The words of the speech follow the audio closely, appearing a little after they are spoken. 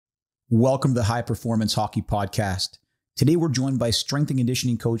Welcome to the High Performance Hockey Podcast. Today we're joined by strength and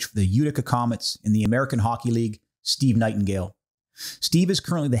conditioning coach for the Utica Comets in the American Hockey League, Steve Nightingale. Steve is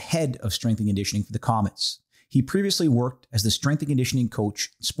currently the head of strength and conditioning for the Comets. He previously worked as the strength and conditioning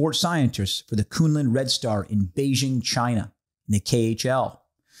coach and sports scientist for the Kunlun Red Star in Beijing, China, in the KHL.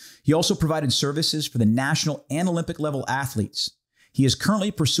 He also provided services for the national and Olympic level athletes. He is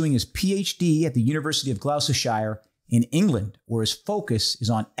currently pursuing his PhD at the University of Gloucestershire in England, where his focus is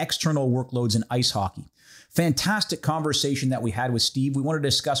on external workloads in ice hockey. Fantastic conversation that we had with Steve. We wanted to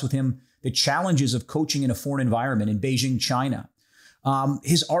discuss with him the challenges of coaching in a foreign environment in Beijing, China.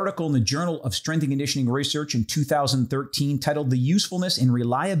 His article in the Journal of Strength and Conditioning Research in 2013 titled The Usefulness and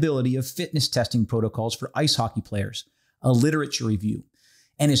Reliability of Fitness Testing Protocols for Ice Hockey Players, a literature review,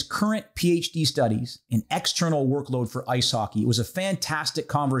 and his current PhD studies in external workload for ice hockey. It was a fantastic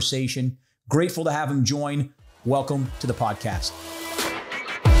conversation. Grateful to have him join. Welcome to the podcast.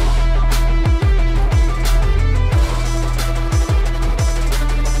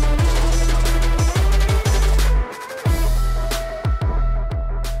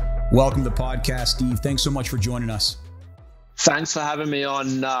 Welcome to the podcast, Steve. Thanks so much for joining us. Thanks for having me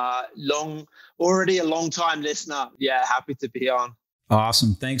on. Already a long-time listener. Yeah, happy to be on.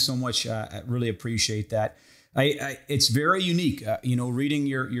 Awesome. Thanks so much. I really appreciate that. It's very unique, reading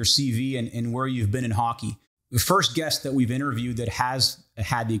your CV and where you've been in hockey. The first guest that we've interviewed that has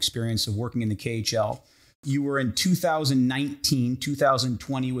had the experience of working in the KHL, you were in 2019,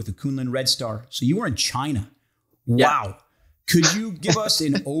 2020 with the Kunlun Red Star. So you were in China. Wow. Yeah. Could you give us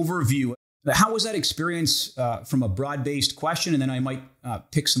an overview? How was that experience from a broad-based question? And then I might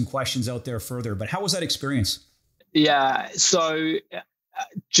pick some questions out there further. But how was that experience? Yeah. So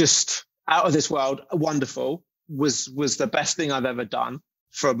just out of this world, wonderful. Was the best thing I've ever done.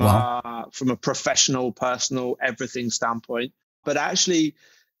 From a professional, personal, everything standpoint. But actually,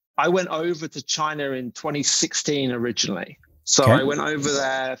 I went over to China in 2016 originally. So I went over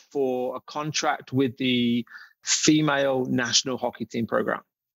there for a contract with the female national hockey team program.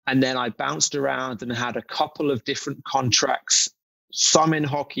 And then I bounced around and had a couple of different contracts, some in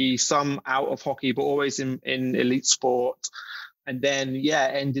hockey, some out of hockey, but always in elite sport. And then,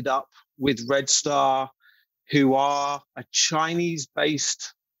 ended up with Red Star, who are a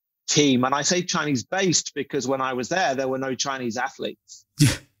Chinese-based team. And I say Chinese-based because when I was there were no Chinese athletes.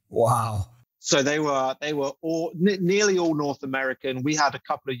 Wow. So they were all nearly all North American. We had a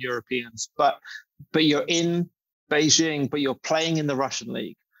couple of Europeans, but you're in Beijing, but you're playing in the Russian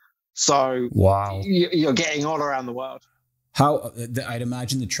league. So wow, you're getting all around the world. I'd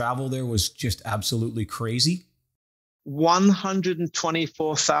imagine the travel there was just absolutely crazy.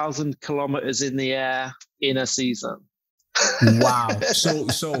 124,000 kilometers in the air in a season. Wow.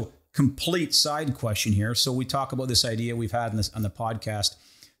 So complete side question here. So we talk about this idea we've had on the podcast,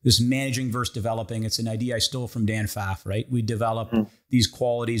 this managing versus developing. It's an idea I stole from Dan Pfaff, right? We develop these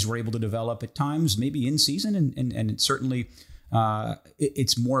qualities we're able to develop at times, maybe in season. And certainly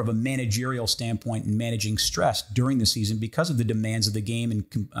it's more of a managerial standpoint in managing stress during the season because of the demands of the game and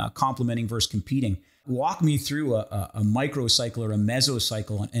complementing versus competing. Walk me through a microcycle or a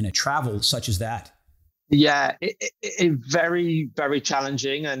mesocycle in a travel such as that. Yeah, it very, very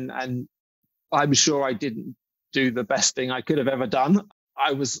challenging. And I'm sure I didn't do the best thing I could have ever done.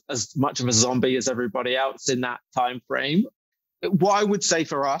 I was as much of a zombie as everybody else in that time frame. What I would say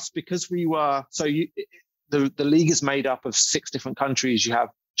for us, because we were, the league is made up of 6 different countries. You have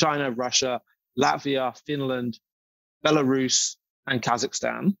China, Russia, Latvia, Finland, Belarus, and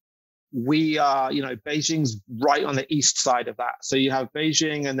Kazakhstan. We are, Beijing's right on the east side of that. So you have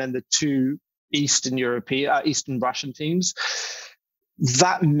Beijing and then the 2 Eastern Russian teams.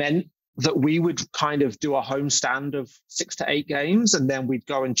 That meant that we would kind of do a homestand of 6 to 8 games, and then we'd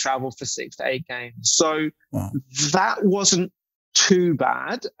go and travel for 6 to 8 games. So that wasn't too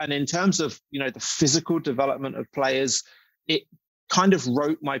bad. And in terms of, the physical development of players, it kind of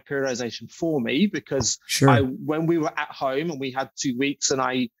wrote my periodization for me because when we were at home and we had 2 weeks and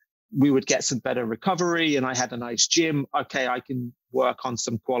we would get some better recovery and I had a nice gym. Okay, I can work on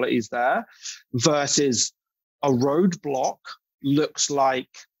some qualities there versus a roadblock looks like,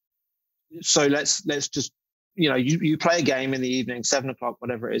 so let's just, you play a game in the evening, 7:00,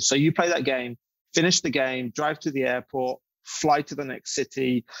 whatever it is. So you play that game, finish the game, drive to the airport, fly to the next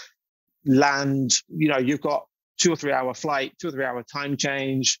city, land, you've got 2 or 3 hour flight, 2 or 3 hour time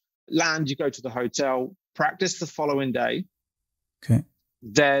change, land, you go to the hotel, practice the following day. Okay.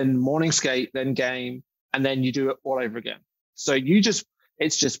 Then morning skate, then game, and then you do it all over again. So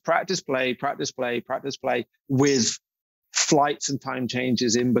it's just practice, play with flights and time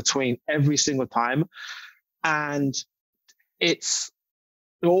changes in between every single time. And it's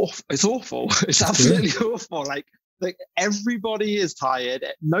It's awful. It's absolutely awful. Like everybody is tired.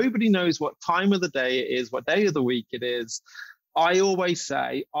 Nobody knows what time of the day it is, what day of the week it is. I always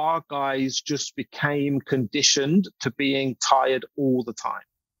say our guys just became conditioned to being tired all the time.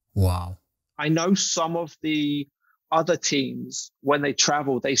 Wow. I know some of the other teams, when they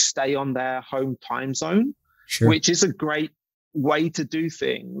travel, they stay on their home time zone, Sure. which is a great way to do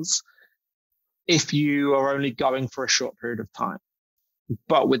things if you are only going for a short period of time.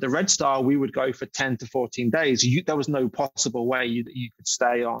 But with the Red Star, we would go for 10 to 14 days. There was no possible way you could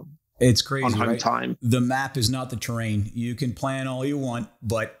stay on. It's crazy, on home right? time. The map is not the terrain. You can plan all you want,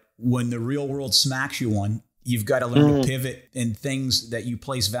 but when the real world smacks you one, you've got to learn to pivot, and things that you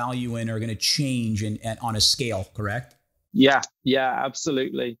place value in are going to change and on a scale, correct? Yeah,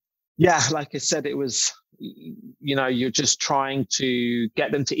 absolutely. Yeah, like I said, it was, you're just trying to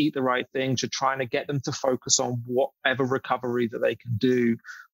get them to eat the right things. You're trying to get them to focus on whatever recovery that they can do,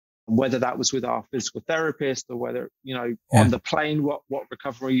 whether that was with our physical therapist or whether, on the plane, what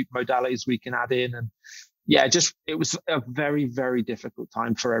recovery modalities we can add in. And it was a very, very difficult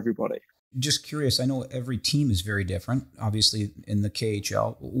time for everybody. Just curious, I know every team is very different, obviously in the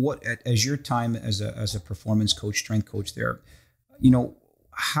KHL. What, as your time as a performance coach, strength coach there,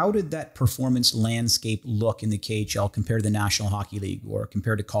 how did that performance landscape look in the KHL compared to the National Hockey League or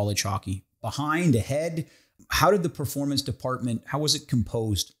compared to college hockey? Behind, ahead? How did the performance department, how was it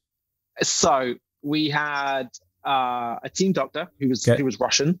composed? So we had a team doctor who was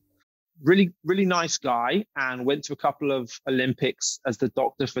Russian, really, really nice guy, and went to a couple of Olympics as the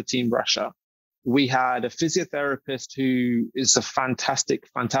doctor for Team Russia. We had a physiotherapist who is a fantastic,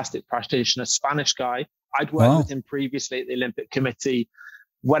 fantastic practitioner, Spanish guy. I'd worked with him previously at the Olympic Committee.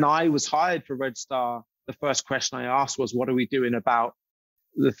 When I was hired for Red Star, the first question I asked was, what are we doing about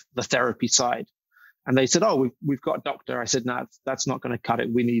the therapy side? And they said, we've got a doctor. I said, no, that's not going to cut it.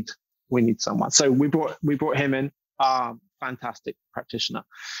 We need someone. So we brought him in, fantastic practitioner.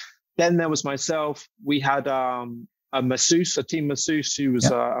 Then there was myself. We had a masseuse, a team masseuse who was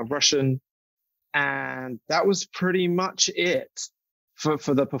a Russian. And that was pretty much it for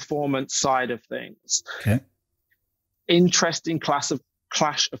the performance side of things. Okay. Interesting clash of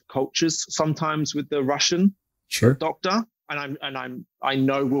cultures sometimes with the Russian doctor. And I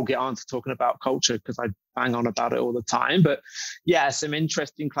know we'll get on to talking about culture because I bang on about it all the time. But some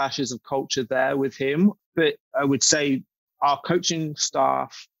interesting clashes of culture there with him. But I would say our coaching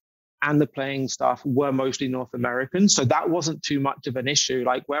staff and the playing staff were mostly North American. So that wasn't too much of an issue.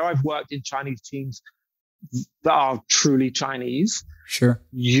 Like where I've worked in Chinese teams that are truly Chinese,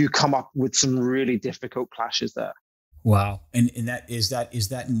 you come up with some really difficult clashes there. Wow. And is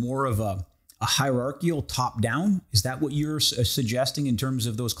that more of a hierarchical top down? Is that what you're suggesting in terms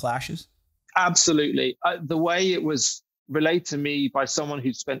of those clashes? Absolutely. The way it was relayed to me by someone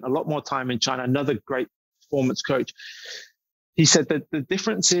who'd spent a lot more time in China, another great performance coach, he said that the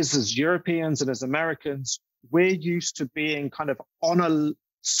difference is as Europeans and as Americans, we're used to being kind of on a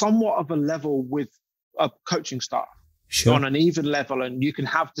somewhat of a level with a coaching staff, on an even level, and you can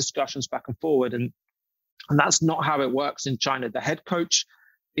have discussions back and forward. And that's not how it works in China. The head coach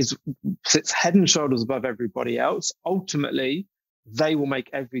sits head and shoulders above everybody else. Ultimately, they will make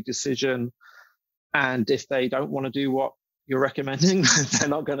every decision. And if they don't want to do what you're recommending, they're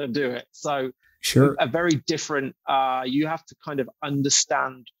not going to do it. So a very different, you have to kind of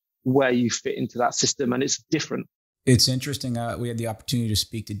understand where you fit into that system, and it's different. It's interesting. We had the opportunity to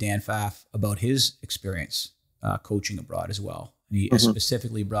speak to Dan Pfaff about his experience coaching abroad as well. And he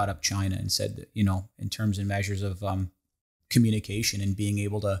specifically brought up China and said that, in terms and measures of communication and being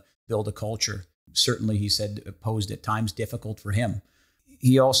able to build a culture, certainly he said it posed at times difficult for him.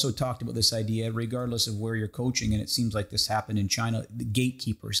 He also talked about this idea, regardless of where you're coaching, and it seems like this happened in China, the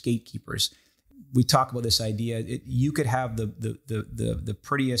gatekeepers. We talk about this idea. You could have the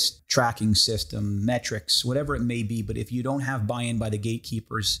prettiest tracking system, metrics, whatever it may be, but if you don't have buy-in by the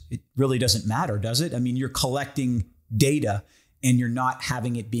gatekeepers, it really doesn't matter, does it? I mean, you're collecting data and you're not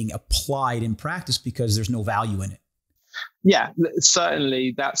having it being applied in practice because there's no value in it. Yeah,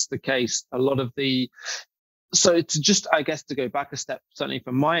 certainly that's the case. So to go back a step, certainly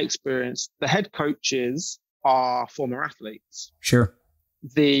from my experience, the head coaches are former athletes. Sure.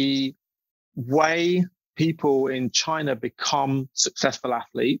 The way people in China become successful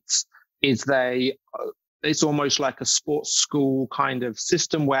athletes is it's almost like a sports school kind of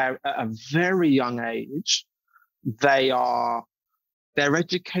system where at a very young age, their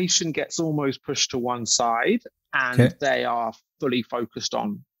education gets almost pushed to one side and they are fully focused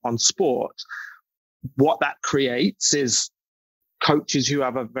on sport. What that creates is coaches who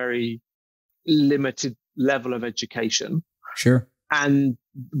have a very limited level of education. Sure. And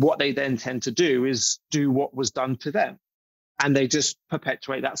what they then tend to do is do what was done to them. And they just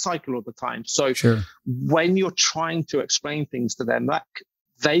perpetuate that cycle all the time. So Sure. when you're trying to explain things to them, that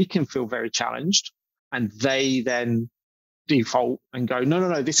they can feel very challenged, and they then default and go,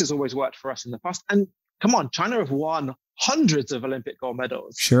 no, this has always worked for us in the past. And come on, China have won hundreds of Olympic gold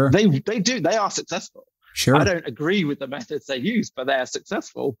medals. Sure. They are successful. Sure. I don't agree with the methods they use, but they are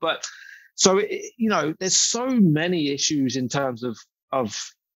successful. But so, there's so many issues in terms of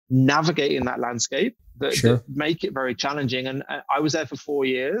navigating that landscape that make it very challenging. And I was there for 4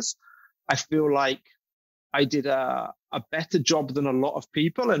 years. I feel like I did a better job than a lot of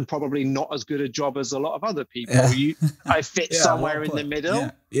people, and probably not as good a job as a lot of other people. I fit somewhere in the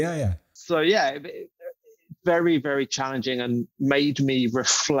middle. Yeah. So very, very challenging, and made me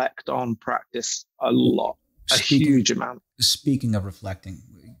reflect on practice a lot, huge amount. Speaking of reflecting,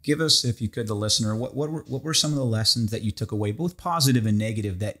 give us, if you could, the listener, what were some of the lessons that you took away, both positive and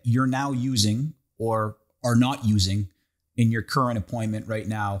negative, that you're now using or are not using in your current appointment right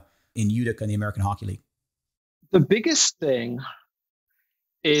now in Utica in the American Hockey League? The biggest thing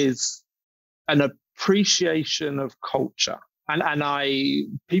is an appreciation of culture.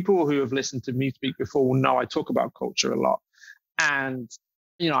 And people who have listened to me speak before will know I talk about culture a lot. And,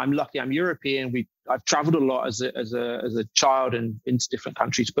 I'm lucky, I'm European. I've traveled a lot as a child and into different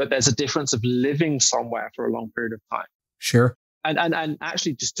countries, but there's a difference of living somewhere for a long period of time. Sure. And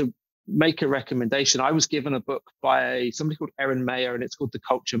actually, just to make a recommendation, I was given a book by somebody called Erin Meyer, and it's called The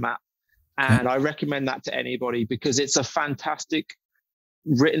Culture Map. And I recommend that to anybody, because it's a fantastic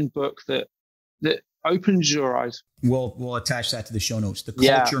written book that opens your eyes. We'll attach that to the show notes. The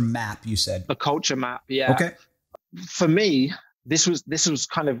Culture Map, you said. The Culture Map, yeah. Okay. For me, this was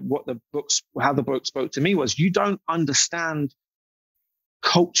kind of how the book spoke to me was, you don't understand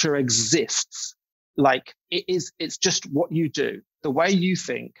culture exists. Like it's just what you do. The way you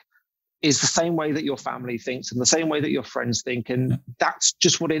think is the same way that your family thinks, and the same way that your friends think. And that's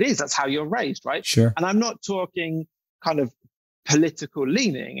just what it is. That's how you're raised, right? Sure. And I'm not talking kind of political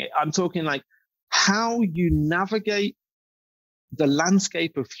leaning. I'm talking like how you navigate the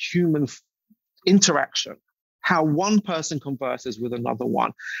landscape of human interaction, how one person converses with another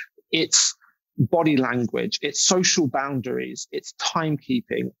one. It's body language, it's social boundaries, it's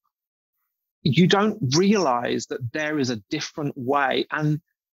timekeeping. You don't realize that there is a different way, and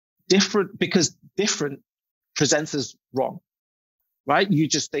because different presents as wrong, right? You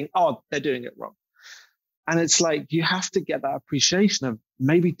just think, oh, they're doing it wrong. And it's like, you have to get that appreciation of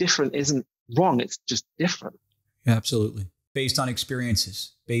maybe different isn't wrong. It's just different. Yeah, absolutely. Based on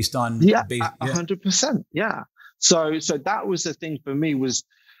experiences, based on 100%. Yeah. So that was the thing for me, was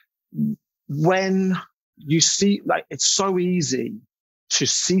when you see, like, it's so easy to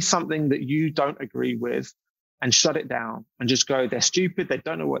see something that you don't agree with and shut it down and just go, they're stupid, they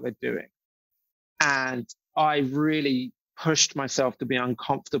don't know what they're doing. And I really pushed myself to be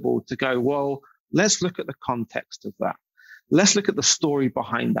uncomfortable, to go, well, let's look at the context of that. Let's look at the story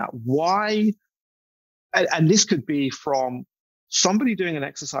behind that. Why? And this could be from somebody doing an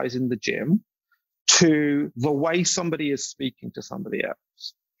exercise in the gym to the way somebody is speaking to somebody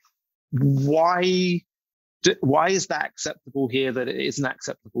else. Why is that acceptable here that it isn't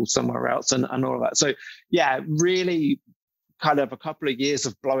acceptable somewhere else, and all of that? So yeah, really kind of a couple of years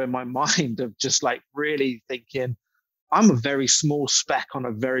of blowing my mind, of just like really thinking, I'm a very small speck on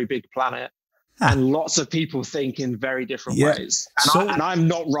a very big planet. And lots of people think in very different ways. And I'm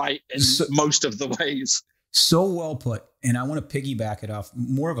not right in most of the ways. So well put. And I want to piggyback it off,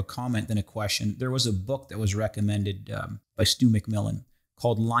 more of a comment than a question. There was a book that was recommended by Stu McMillan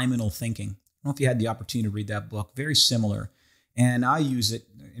called Liminal Thinking. I don't know if you had the opportunity to read that book. Very similar. And I use it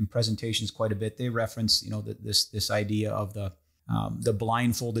in presentations quite a bit. They reference, this idea of the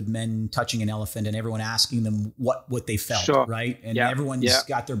blindfolded men touching an elephant and everyone asking them what they felt, right? And everyone's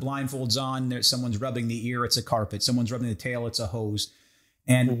got their blindfolds on. Someone's rubbing the ear, it's a carpet. Someone's rubbing the tail, it's a hose.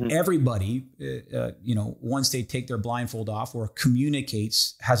 And everybody, once they take their blindfold off or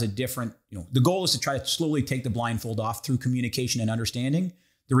communicates, has a different, the goal is to try to slowly take the blindfold off through communication and understanding.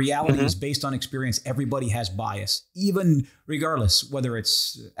 The reality is, based on experience, everybody has bias, even regardless, whether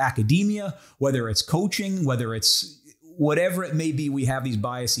it's academia, whether it's coaching, whether it's whatever it may be, we have these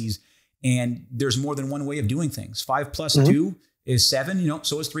biases, and there's more than one way of doing things. 5 plus 2 is 7,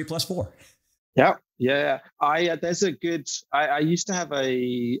 so is 3 plus 4. Yeah. I used to have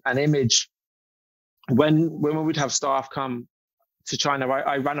an image when we would have staff come to China.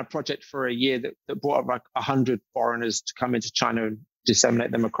 I ran a project for a year that brought up like 100 foreigners to come into China and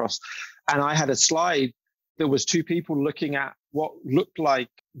disseminate them across. And I had a slide that was 2 people looking at what looked like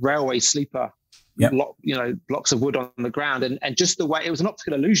railway sleeper Yep. blocks of wood on the ground, and just the way it was an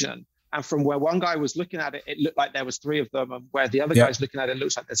optical illusion. And from where one guy was looking at it, it looked like there was 3 of them, and where the other guy's looking at it, it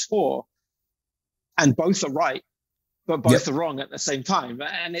looks like there's 4. And both are right, but both are wrong at the same time.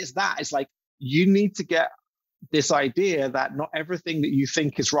 And it's like, you need to get this idea that not everything that you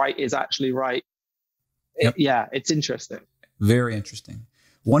think is right is actually right. It's interesting. Very interesting.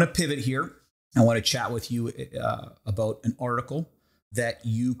 Want to pivot here. I want to chat with you about an article that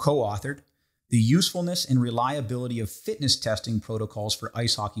you co-authored, The Usefulness and Reliability of Fitness Testing Protocols for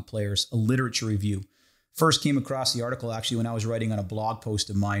Ice Hockey Players, a literature review. First came across the article actually when I was writing on a blog post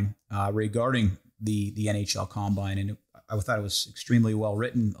of mine regarding the NHL Combine, and I thought it was extremely well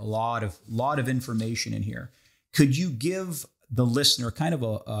written. A lot of information in here. Could you give the listener kind of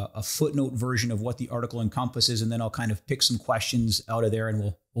a footnote version of what the article encompasses, and then I'll kind of pick some questions out of there,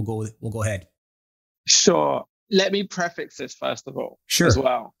 and we'll go ahead. Sure. Let me prefix this first of all, as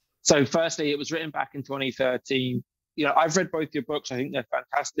well. So, firstly, it was written back in 2013. I've read both your books. I think they're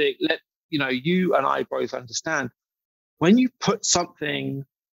fantastic. You and I both understand when you put something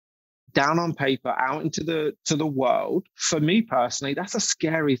down on paper out into the world. For me personally, that's a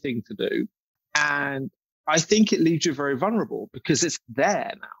scary thing to do, and I think it leaves you very vulnerable because it's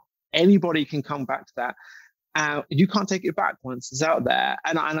there now. Anybody can come back to that. You can't take it back once it's out there.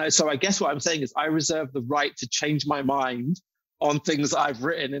 So I guess what I'm saying is I reserve the right to change my mind on things I've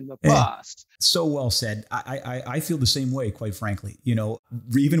written in the past. So well said. I feel the same way, quite frankly.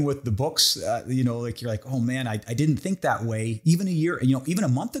 Even with the books, like you're like, oh man, I didn't think that way. Even a year, even a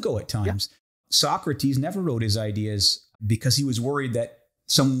month ago at times. Yeah. Socrates never wrote his ideas because he was worried that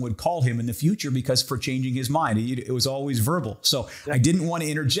someone would call him in the future for changing his mind. It was always verbal. So I didn't want to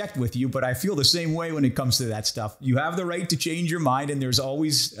interject with you, but I feel the same way when it comes to that stuff. You have the right to change your mind, and there's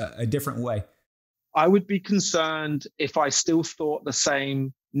always a different way. I would be concerned if I still thought the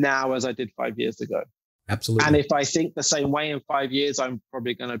same now as I did 5 years ago. Absolutely. And if I think the same way in 5 years, I'm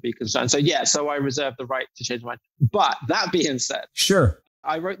probably going to be concerned. So I reserve the right to change my mind. But that being said, sure,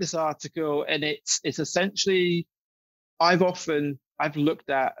 I wrote this article, and it's essentially, I've looked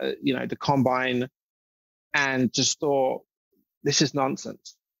at the Combine and just thought, this is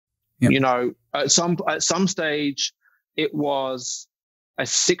nonsense. Yep. At some stage it was a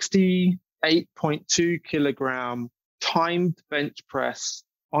 68.2 kilogram timed bench press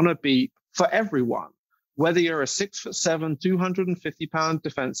on a beep for everyone, whether you're a 6'7", 250-pound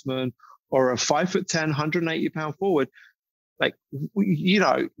defenseman or a 5'10", 180-pound forward. Like,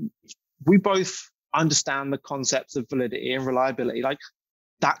 we both understand the concepts of validity and reliability. Like,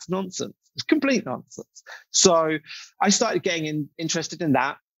 that's nonsense. It's complete nonsense. So I started getting interested in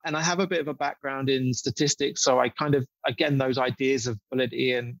that. And I have a bit of a background in statistics. So I kind of, again, those ideas of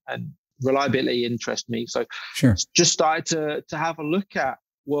validity and reliability interest me. So just started to have a look at,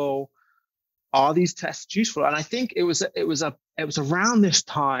 well, are these tests useful? And I think it was around this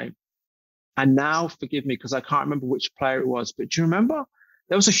time. And now, forgive me, because I can't remember which player it was, but do you remember?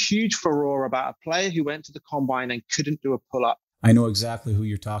 There was a huge furore about a player who went to the Combine and couldn't do a pull-up. I know exactly who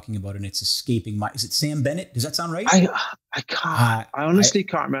you're talking about, and it's escaping my... Is it Sam Bennett? Does that sound right? I can't. I honestly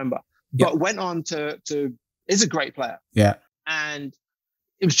can't remember. But went on to is a great player. Yeah. And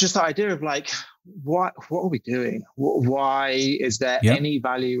it was just the idea of like, what are we doing? Why is there any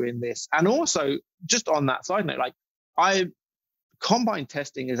value in this? And also, just on that side note, like, Combine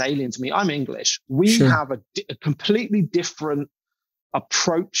testing is alien to me. I'm English. We have a completely different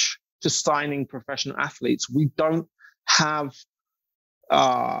approach to signing professional athletes. We don't have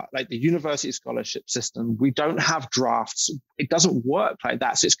like the university scholarship system. We don't have drafts. It doesn't work like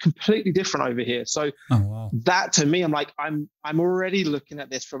that. So it's completely different over here. So that, to me, I'm like, I'm already looking at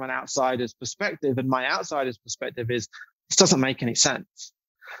this from an outsider's perspective, and my outsider's perspective is this doesn't make any sense.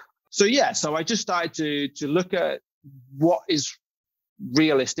 So so I just started to look at what is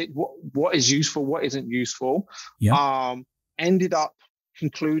realistic, what is useful, what isn't useful. Ended up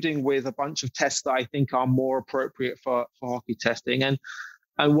concluding with a bunch of tests that I think are more appropriate for hockey testing. And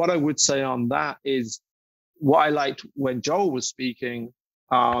what I would say on that is, what I liked when Joel was speaking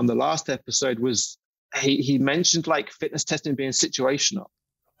on the last episode was he mentioned like fitness testing being situational.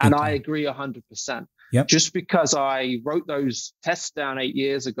 And I agree 100%. Just because I wrote those tests down 8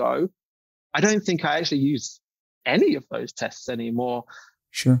 years ago, I don't think I actually use any of those tests anymore.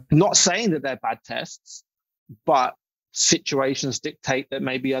 Not saying that they're bad tests, but situations dictate that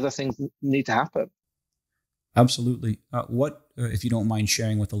maybe other things need to happen. Absolutely. What, if you don't mind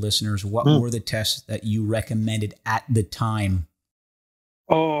sharing with the listeners, what were the tests that you recommended at the time?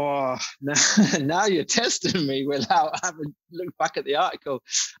 Oh, now you're testing me without having looked back at the article.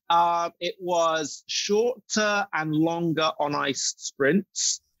 It was shorter and longer on ice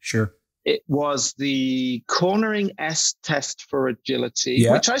sprints. It was the cornering S test for agility,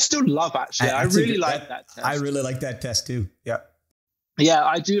 which I still love, actually. I really like that test. I really like that test too. Yeah. Yeah,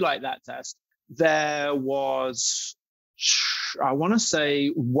 I do like that test. There was, I want to say,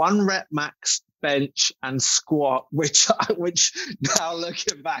 1 rep max bench and squat, which now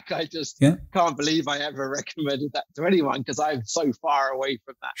looking back, I just can't believe I ever recommended that to anyone because I'm so far away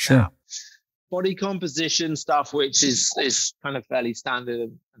from that now. Body composition stuff, which is kind of fairly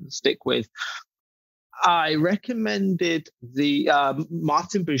standard and stick with. I recommended the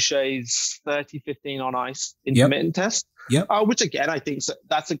Martin Boucher's 30-15 on ice intermittent test, which again, I think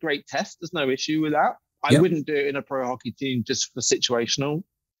that's a great test. There's no issue with that. I wouldn't do it in a pro hockey team just for situational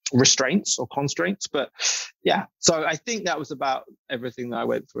restraints or constraints, but yeah. So I think that was about everything that I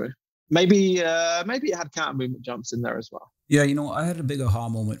went through. Maybe it had counter movement jumps in there as well. Yeah, I had a big aha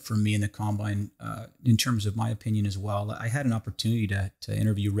moment for me in the combine in terms of my opinion as well. I had an opportunity to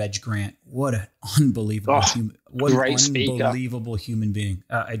interview Reg Grant. What an unbelievable human being.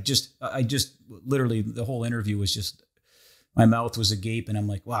 I just literally the whole interview was just, my mouth was agape, and I'm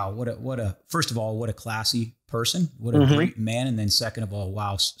like, wow, first of all, what a classy person, what a great man, and then second of all,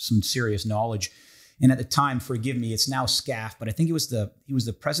 wow, some serious knowledge. And at the time, forgive me, it's now SCAF, but I think he was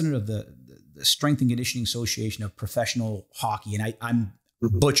the president of the Strength and Conditioning Association of Professional Hockey, and I'm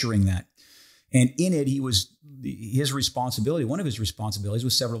butchering that. And in it, one of his responsibilities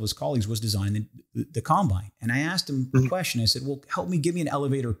with several of his colleagues was designing the combine. And I asked him a question. I said, well, give me an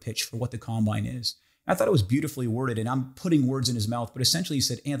elevator pitch for what the combine is. I thought it was beautifully worded, and I'm putting words in his mouth, but essentially he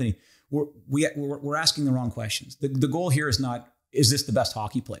said, Anthony, we're asking the wrong questions. The goal here is not, is this the best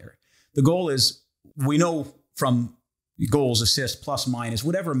hockey player? The goal is, we know from goals, assists, plus, minus,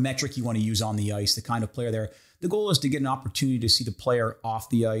 whatever metric you want to use on the ice, the kind of player there. The goal is to get an opportunity to see the player off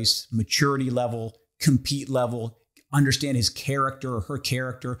the ice, maturity level, compete level, understand his character or her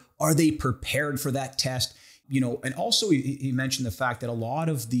character. Are they prepared for that test? And also he mentioned the fact that a lot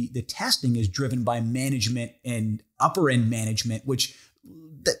of the testing is driven by management and upper end management, which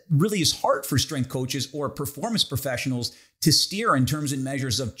that really is hard for strength coaches or performance professionals to steer in terms and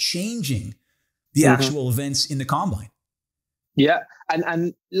measures of changing the actual events in the combine. Yeah.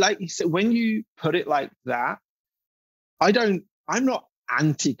 And like you said, when you put it like that, I'm not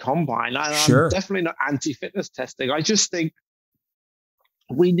anti-combine. I'm definitely not anti-fitness testing. I just think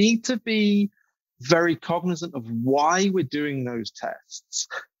we need to be very cognizant of why we're doing those tests.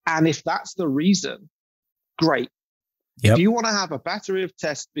 And if that's the reason, great. If you want to have a battery of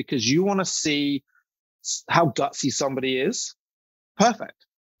tests because you want to see how gutsy somebody is, perfect.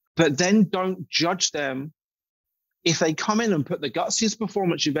 But then don't judge them if they come in and put the gutsiest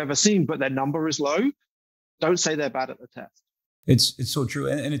performance you've ever seen, but their number is low. Don't say they're bad at the test. It's so true.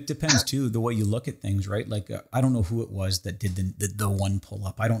 And it depends too, the way you look at things, right? Like, I don't know who it was that did the one pull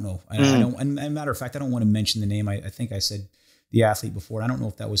up. I don't know. I don't, and matter of fact, I don't want to mention the name. I think I said the athlete before. I don't know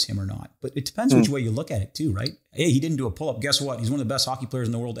if that was him or not, but it depends which way you look at it too, right? Hey, he didn't do a pull up. Guess what? He's one of the best hockey players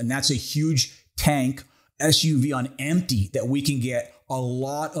in the world. And that's a huge tank SUV on empty that we can get a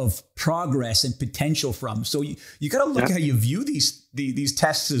lot of progress and potential from. So you got to look at how you view these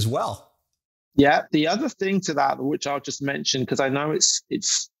tests as well. Yeah. The other thing to that, which I'll just mention, because I know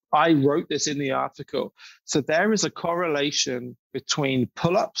I wrote this in the article. So there is a correlation between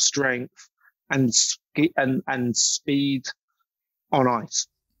pull-up strength and speed on ice.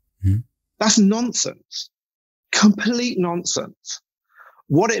 That's nonsense. Complete nonsense.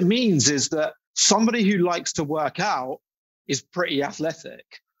 What it means is that somebody who likes to work out is pretty athletic.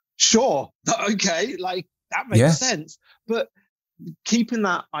 Sure. Okay. Like that makes sense. But keeping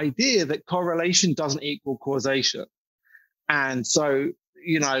that idea that correlation doesn't equal causation. And so,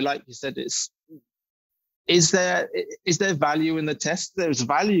 like you said, is there value in the test? There's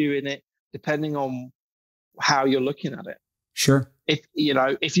value in it depending on how you're looking at it. Sure.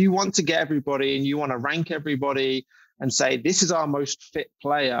 If you want to get everybody and you want to rank everybody and say, this is our most fit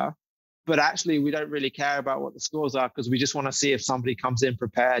player, but actually we don't really care about what the scores are because we just want to see if somebody comes in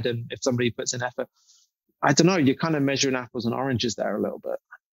prepared and if somebody puts in effort. I don't know. You're kind of measuring apples and oranges there a little bit.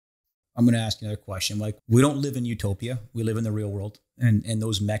 I'm going to ask you another question. Like, we don't live in utopia. We live in the real world. And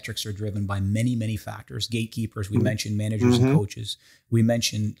those metrics are driven by many, many factors. Gatekeepers, we mentioned managers and coaches. We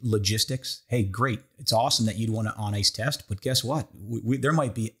mentioned logistics. Hey, great. It's awesome that you'd want an on-ice test. But guess what? There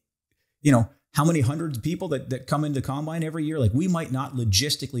might be, how many hundreds of people that come into combine every year? Like, we might not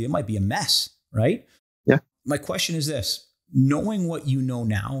logistically, it might be a mess, right? Yeah. My question is this. Knowing what you know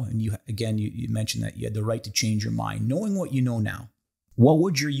now, and you mentioned that you had the right to change your mind. Knowing what you know now, what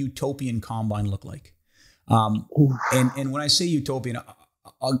would your utopian combine look like? And when I say utopian,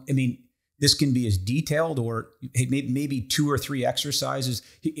 I mean, this can be as detailed or maybe 2 or 3 exercises.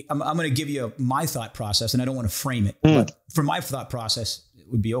 I'm going to give you my thought process, and I don't want to frame it, but for my thought process,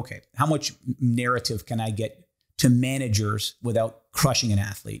 it would be, okay, how much narrative can I get to managers without crushing an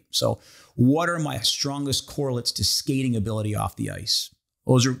athlete? So what are my strongest correlates to skating ability off the ice?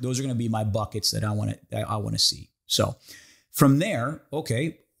 Those are going to be my buckets that I want to see. So from there,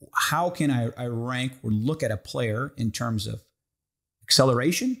 okay, how can I rank or look at a player in terms of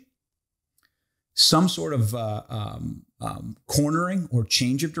acceleration, some sort of cornering or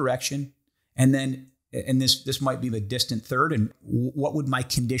change of direction, and this might be the distant third, and what would my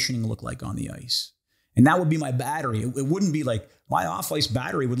conditioning look like on the ice? And that would be my battery. It wouldn't be like my off-ice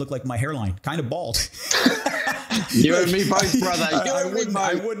battery would look like my hairline, kind of bald. You and me both, brother.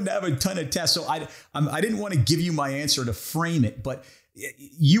 I wouldn't have a ton of tests. So I didn't want to give you my answer to frame it, but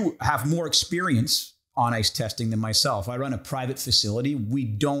you have more experience on ice testing than myself. I run a private facility. We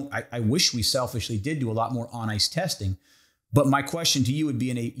don't, I wish we selfishly did do a lot more on ice testing. But my question to you would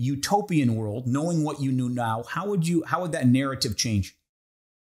be, in a utopian world, knowing what you knew now, how would that narrative change?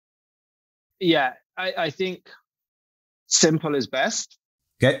 Yeah, I think simple is best.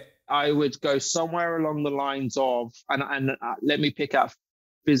 Okay. I would go somewhere along the lines of, and let me pick out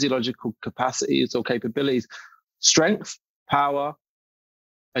physiological capacities or capabilities: strength, power,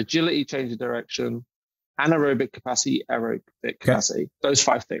 agility, change of direction, anaerobic capacity, aerobic capacity. Those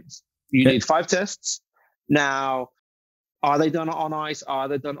 5 things. You need 5 tests. Now, are they done on ice? Are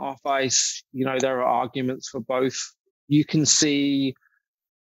they done off ice? There are arguments for both. You can see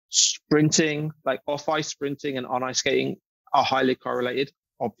sprinting, like off ice sprinting and on ice skating, are highly correlated.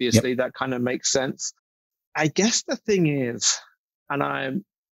 Obviously, that kind of makes sense. I guess the thing is, and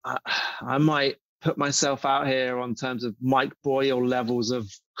I might put myself out here on terms of Mike Boyle levels of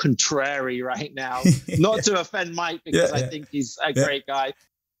contrary right now, not to offend Mike, because I think he's a great guy.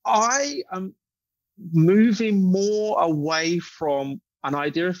 I am moving more away from an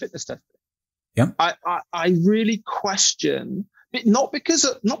idea of fitness testing. Yeah. I really question, not because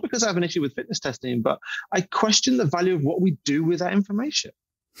I have an issue with fitness testing, but I question the value of what we do with that information.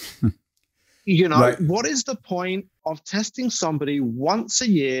 What is the point of testing somebody once a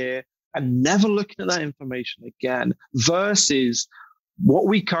year and never looking at that information again, versus what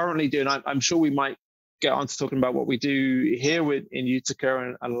we currently do? And I'm sure we might get on to talking about what we do here in Utica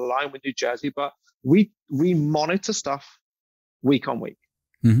and align with New Jersey, but we monitor stuff week on week.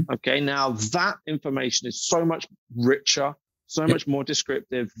 Mm-hmm. Okay, now that information is so much richer, so much more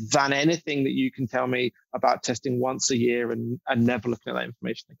descriptive than anything that you can tell me about testing once a year and never looking at that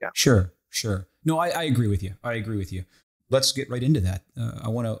information again. Sure. No, I agree with you. Let's get right into that. I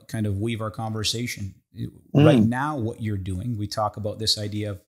want to kind of weave our conversation. Right now, what you're doing, we talk about this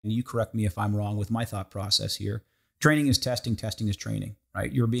idea of, and you correct me if I'm wrong with my thought process here, training is testing, testing is training,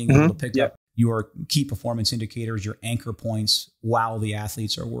 right? You're being able to pick up your key performance indicators, your anchor points while the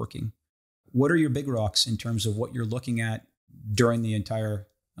athletes are working. What are your big rocks in terms of what you're looking at during the entire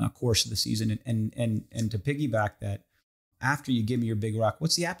course of the season? And to piggyback that, after you give me your big rock,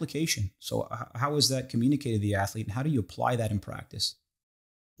 what's the application? So how is that communicated to the athlete, and how do you apply that in practice?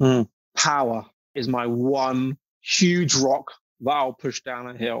 Power is my one huge rock that I'll push down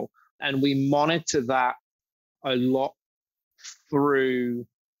a hill. And we monitor that a lot through,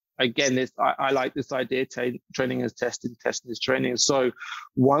 again, I like this idea, training is testing, testing is training. So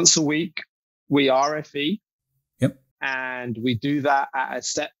once a week, we RFE. And we do that at a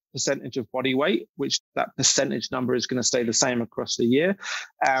set percentage of body weight, which that percentage number is going to stay the same across the year.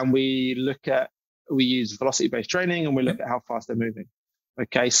 And we use velocity-based training, and we look at how fast they're moving.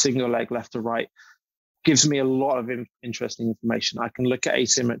 Okay, single leg left to right gives me a lot of interesting information. I can look at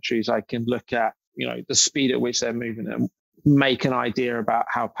asymmetries. I can look at, the speed at which they're moving and make an idea about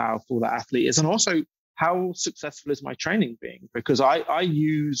how powerful that athlete is. And also, how successful is my training being? Because I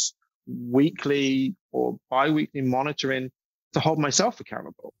use weekly or bi-weekly monitoring to hold myself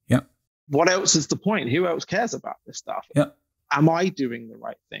accountable. What else is the point? Who else cares about this stuff? Am I doing the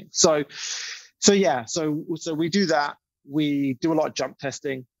right thing? So we do that. We do a lot of jump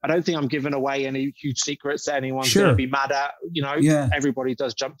testing. I don't think I'm giving away any huge secrets that anyone's going to be mad at. Everybody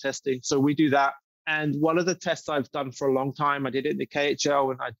does jump testing. So we do that. And one of the tests I've done for a long time, I did it in the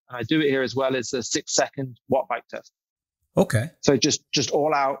KHL, and I do it here as well, is the 6-second watt bike test. Okay. So just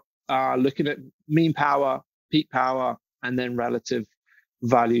all out, looking at mean power, peak power, and then relative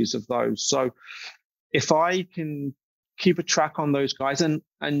values of those. So if I can keep a track on those guys,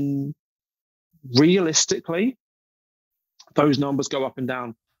 and realistically, those numbers go up and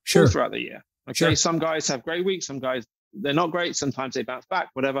down all throughout the year. Okay. Some guys have great weeks, some guys, they're not great. Sometimes they bounce back,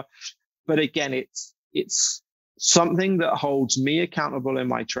 whatever. But again, it's something that holds me accountable in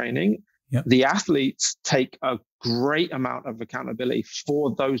my training. Yep. The athletes take a great amount of accountability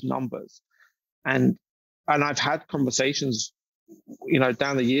for those numbers. And I've had conversations,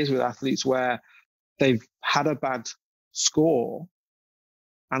 down the years with athletes where they've had a bad score.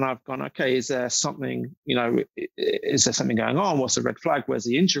 And I've gone, okay, is there something, is there something going on? What's the red flag? Where's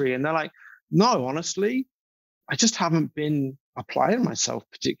the injury? And they're like, no, honestly, I just haven't been applying myself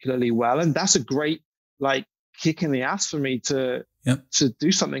particularly well. And that's a great, kick in the ass for me to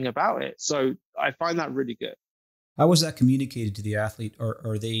do something about it. So I find that really good. How was that communicated to the athlete? Or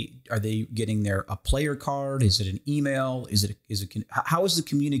are they getting a player card? Is it an email? How is the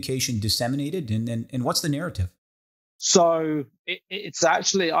communication disseminated? And what's the narrative? So it's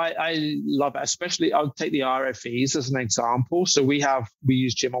actually, I love it, especially I'll take the RFEs as an example. So we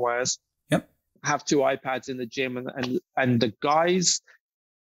use GymAwares. Yep. Have 2 iPads in the gym and the guys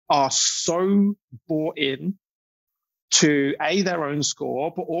are so bought in to their own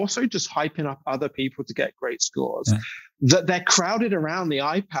score, but also just hyping up other people to get great scores, that they're crowded around the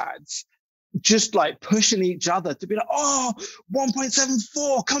iPads, just pushing each other to be like,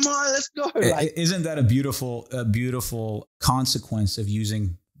 1.74, come on, let's go. Isn't that a beautiful consequence of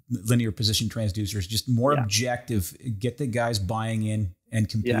using linear position transducers? Just more objective, get the guys buying in and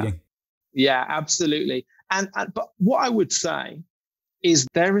competing. Yeah, absolutely. But what I would say is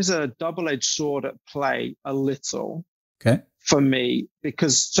there is a double-edged sword at play a little for me,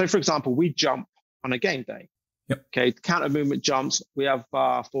 because, so for example, we jump on a game day. Yep. Okay, counter movement jumps, we have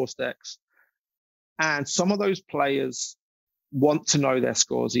 4 decks. And some of those players want to know their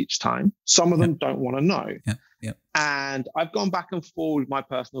scores each time. Some of them don't want to know. Yeah. And I've gone back and forth with my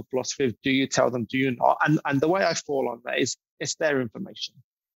personal philosophy of, do you tell them, do you not? And the way I fall on that is it's their information.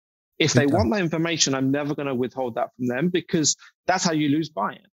 If they want that information, I'm never going to withhold that from them, because that's how you lose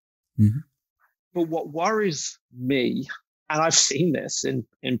buy-in. Mm-hmm. But what worries me, and I've seen this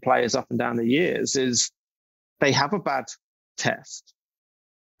in players up and down the years, is they have a bad test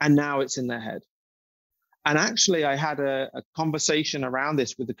and now it's in their head. And actually, I had a conversation around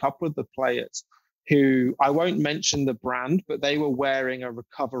this with a couple of the players who, I won't mention the brand, but they were wearing a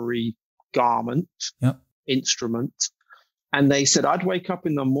recovery garment, instrument. And they said, I'd wake up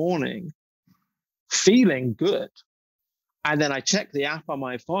in the morning feeling good. And then I check the app on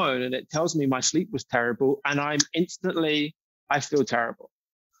my phone and it tells me my sleep was terrible. And I feel terrible.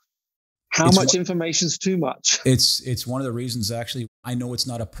 How much information is too much? It's one of the reasons, actually. I know it's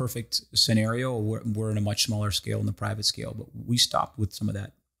not a perfect scenario. We're in a much smaller scale in the private scale, but we stopped with some of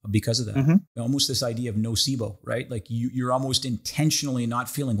that because of that. Mm-hmm. Almost this idea of nocebo, right? Like you're almost intentionally not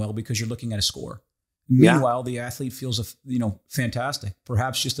feeling well because you're looking at a score. Meanwhile, the athlete feels, fantastic.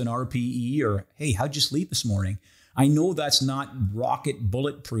 Perhaps just an RPE or, hey, how'd you sleep this morning? I know that's not rocket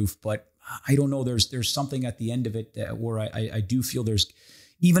bulletproof, but I don't know. There's something at the end of it where I do feel there's,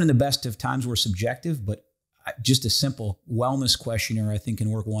 even in the best of times, we're subjective, but just a simple wellness questionnaire, I think, can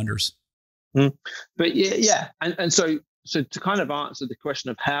work wonders. But yeah. And so to kind of answer the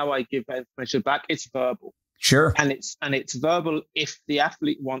question of how I give information back, it's verbal. Sure. And it's verbal if the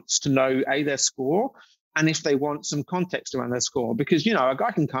athlete wants to know their score, and if they want some context around their score. Because, a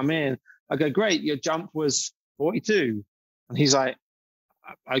guy can come in, I go, great, your jump was 42. And he's like,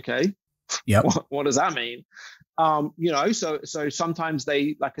 okay, what does that mean? So sometimes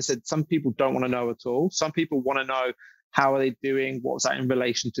they, like I said, some people don't want to know at all. Some people want to know, how are they doing? What's that in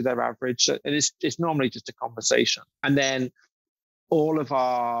relation to their average? And it's normally just a conversation. And then all of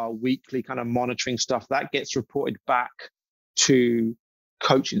our weekly kind of monitoring stuff that gets reported back to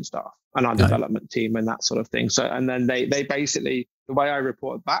coaching staff and our development team and that sort of thing. So, and then they basically, the way I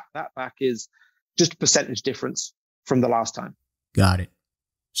report back is just a percentage difference from the last time. Got it.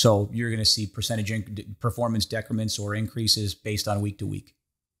 So you're going to see percentage performance decrements or increases based on week to week.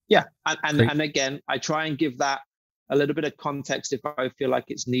 Yeah. And again, I try and give that a little bit of context if I feel like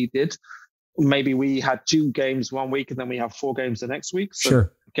it's needed. Maybe we had 2 games one week and then we have 4 games the next week. So,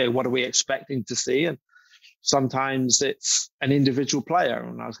 sure. Okay, what are we expecting to see? And sometimes it's an individual player.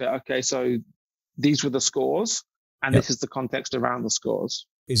 And I was like, okay, so these were the scores and this is the context around the scores.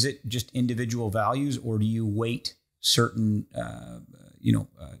 Is it just individual values, or do you weight certain,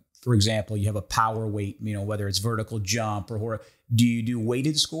 for example, you have a power weight, whether it's vertical jump or do you do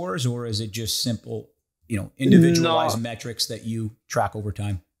weighted scores, or is it just simple, individualized metrics that you track over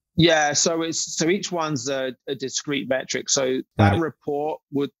time? Yeah, so each one's a discrete metric. So that report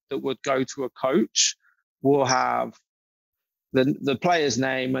that would go to a coach will have the player's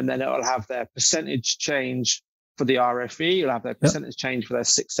name, and then it will have their percentage change for the RFE. You'll have their percentage change for their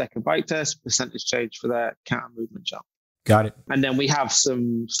 6-second bike test, percentage change for their counter movement jump. Got it. And then we have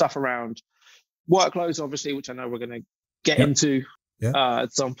some stuff around workloads, obviously, which I know we're going to get into.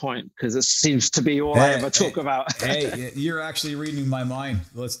 at some point, because it seems to be all I ever talk about. Hey, you're actually reading my mind.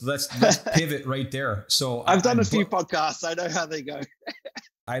 Let's pivot right there. So I've done a few podcasts. I know how they go.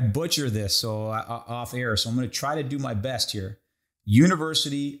 I butcher this off air, so I'm going to try to do my best here.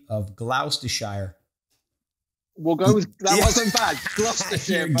 University of Gloucestershire. We'll go with that. Wasn't bad.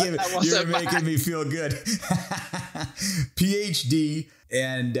 Gloucestershire. You're making me feel good. PhD,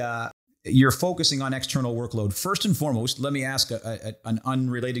 and you're focusing on external workload. First and foremost, let me ask an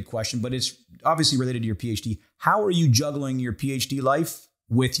unrelated question, but it's obviously related to your PhD. How are you juggling your PhD life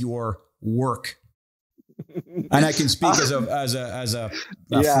with your work? And I can speak as a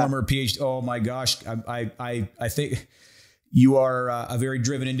former PhD. Oh my gosh, I think you are a very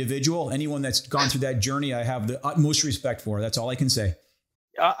driven individual. Anyone that's gone through that journey, I have the utmost respect for. That's all I can say.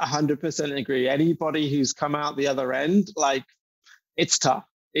 100% agree. Anybody who's come out the other end, like, it's tough.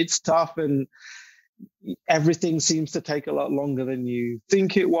 It's tough, and everything seems to take a lot longer than you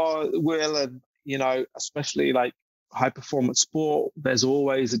think it will. And, especially like high performance sport, there's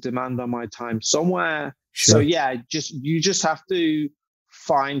always a demand on my time somewhere. Sure. So yeah, you just have to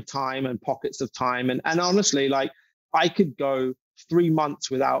find time and pockets of time. And honestly, like, I could go 3 months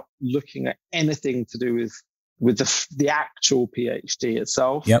without looking at anything to do with the actual PhD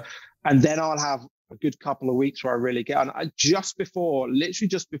itself. Yep. And then I'll have a good couple of weeks where I really get on. Literally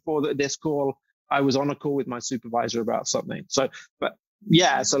just before this call, I was on a call with my supervisor about something. So, but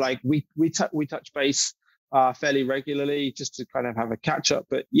yeah, so like we touch base fairly regularly just to kind of have a catch up.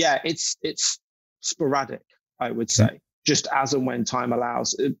 But yeah, it's sporadic, I would say, just as and when time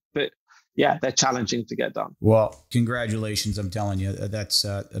allows. But yeah, they're challenging to get done. Well, congratulations. I'm telling you, that's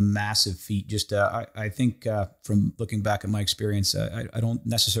a massive feat. Just, I think from looking back at my experience, I don't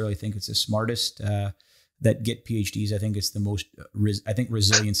necessarily think it's the smartest that get PhDs. I think it's the most, I think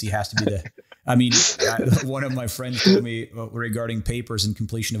resiliency has to be one of my friends told me regarding papers and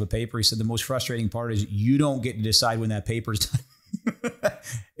completion of a paper, he said the most frustrating part is you don't get to decide when that paper's done.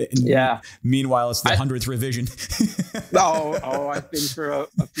 Yeah. Meanwhile, it's the 100th revision. I've been through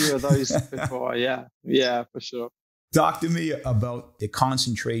a few of those before. Yeah, for sure. Talk to me about the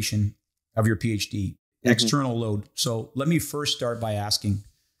concentration of your PhD, external load. So let me first start by asking,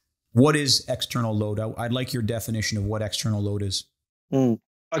 what is external load? I'd like your definition of what external load is.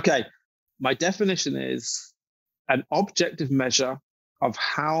 Okay. My definition is an objective measure of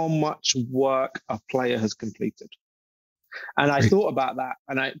how much work a player has completed. And I thought about that,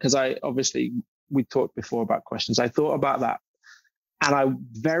 and because we talked before about questions. I thought about that, and I'm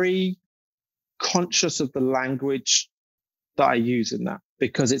very conscious of the language that I use in that,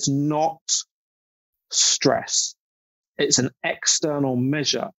 because it's not stress. It's an external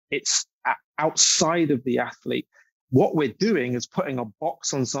measure. It's outside of the athlete. What we're doing is putting a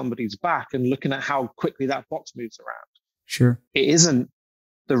box on somebody's back and looking at how quickly that box moves around. Sure. It isn't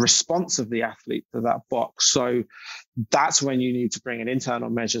the response of the athlete to that box. So that's when you need to bring in internal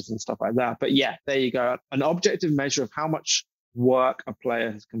measures and stuff like that. But yeah, there you go. An objective measure of how much work a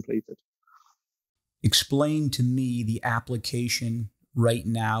player has completed. Explain to me the application right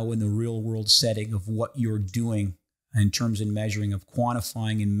now in the real world setting of what you're doing in terms of measuring, of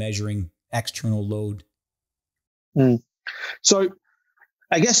quantifying and measuring external load. So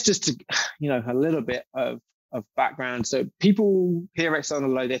I guess just to, a little bit of background. So people hear external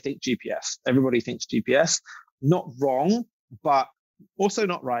load, they think GPS. Everybody thinks GPS. Not wrong, but also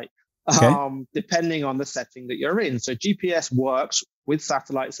not right, depending on the setting that you're in. So GPS works with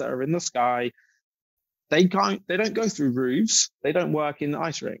satellites that are in the sky. They don't go through roofs. They don't work in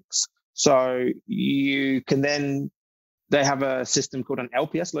ice rinks. So you can they have a system called an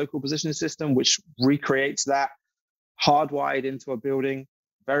LPS, local positioning system, which recreates that hardwired into a building.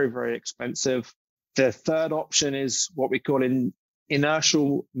 Very, very expensive. The third option is what we call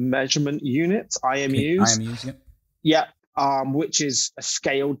inertial measurement units, IMUs. IMUs, yeah. Which is a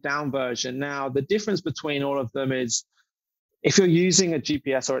scaled down version. Now, the difference between all of them is if you're using a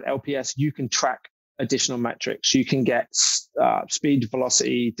GPS or an LPS, you can track additional metrics. You can get speed,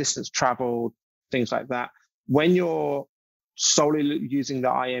 velocity, distance traveled, things like that. When you're solely using the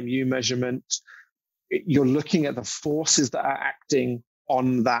IMU measurement, you're looking at the forces that are acting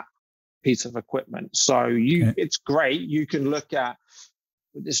on that piece of equipment. So it's great. You can look at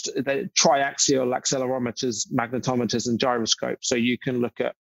the triaxial accelerometers, magnetometers, and gyroscopes. So you can look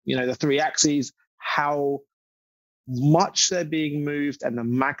at, the three axes, how much they're being moved and the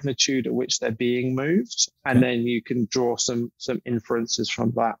magnitude at which they're being moved. And then you can draw some inferences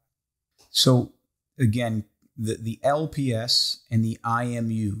from that. So again, the LPS and the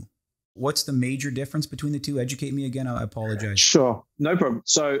IMU, what's the major difference between the two? Educate me again. I apologize. Sure. No problem.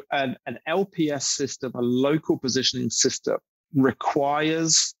 So an LPS system, a local positioning system,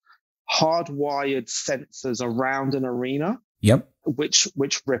 requires hardwired sensors around an arena, which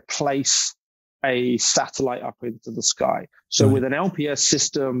replace a satellite up into the sky. So with an LPS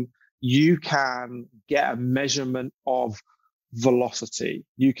system, you can get a measurement of velocity.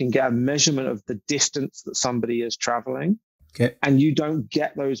 You can get a measurement of the distance that somebody is traveling. And you don't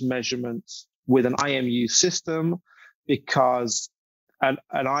get those measurements with an IMU system, because an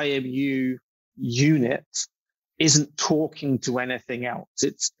IMU unit isn't talking to anything else.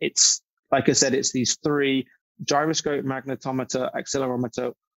 It's like I said, it's these three: gyroscope, magnetometer,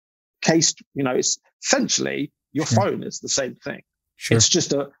 accelerometer, case. It's essentially your phone is the same thing. It's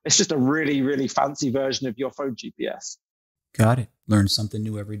just a really, really fancy version of your phone GPS. Got it. Learn something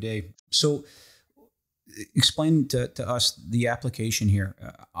new every day. So explain to us the application here.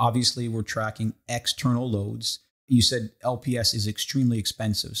 Obviously, we're tracking external loads. You said LPS is extremely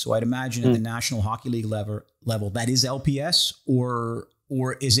expensive. So I'd imagine at the National Hockey League level, that is LPS, or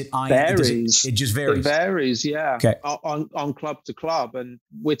is it IM? Varies. It just varies. It varies, yeah. Okay. On club to club, and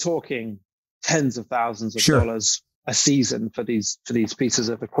we're talking tens of thousands of dollars a season for these pieces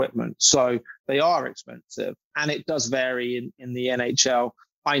of equipment. So they are expensive, and it does vary in the NHL.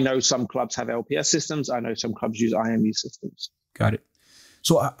 I know some clubs have LPS systems. I know some clubs use IMU systems. Got it.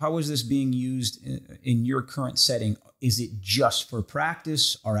 So how is this being used in your current setting? Is it just for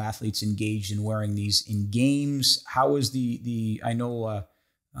practice? Are athletes engaged in wearing these in games? How is I know,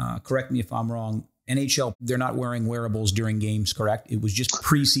 correct me if I'm wrong, NHL, they're not wearing wearables during games, correct? It was just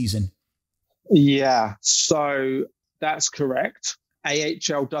preseason. Yeah, so that's correct.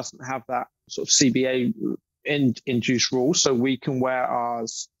 AHL doesn't have that sort of CBA induced rule, so we can wear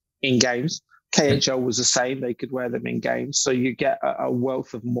ours in games. KHL was the same. They could wear them in games. So you get a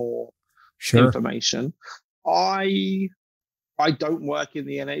wealth of more information. I don't work in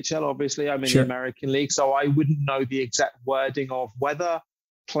the NHL, obviously. I'm in the American League, so I wouldn't know the exact wording of whether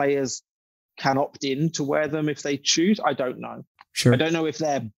players can opt in to wear them if they choose. I don't know. I don't know if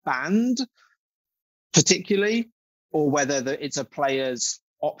they're banned particularly, or whether it's a player's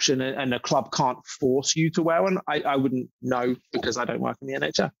option and a club can't force you to wear one. I wouldn't know, because I don't work in the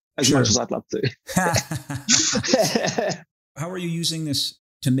NHL. As much as I'd love to. How are you using this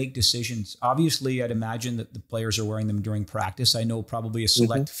to make decisions? Obviously, I'd imagine that the players are wearing them during practice. I know probably a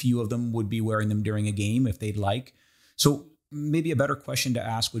select few of them would be wearing them during a game if they'd like. So maybe a better question to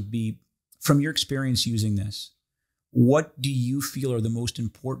ask would be, from your experience using this, what do you feel are the most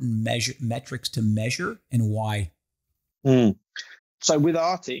important metrics to measure, and why? So with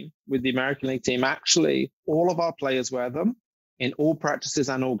our team, with the American League team, actually, all of our players wear them in all practices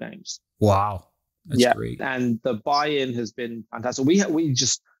and all games. Wow. That's great. And the buy-in has been fantastic. We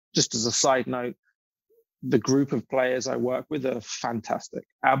just as a side note, the group of players I work with are fantastic.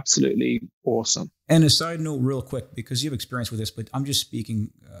 Absolutely awesome. And a side note real quick, because you have experience with this, but I'm just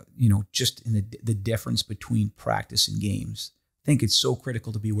speaking, just in the difference between practice and games. I think it's so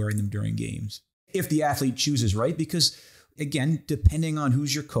critical to be wearing them during games, if the athlete chooses, right? Because again, depending on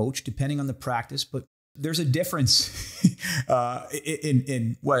who's your coach, depending on the practice, but there's a difference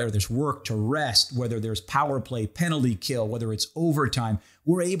in whether there's work to rest, whether there's power play, penalty kill, whether it's overtime.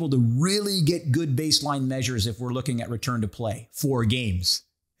 We're able to really get good baseline measures if we're looking at return to play for games.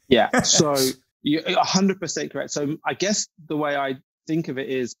 Yeah, so you're 100% correct. So I guess the way I think of it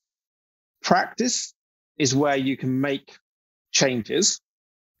is, practice is where you can make changes,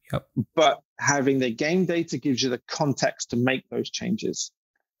 but having the game data gives you the context to make those changes.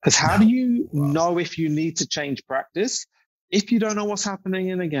 Because how do you know if you need to change practice if you don't know what's happening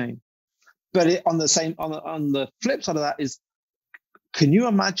in a game? But on the flip side of that is, can you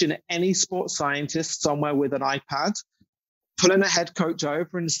imagine any sports scientist somewhere with an iPad pulling a head coach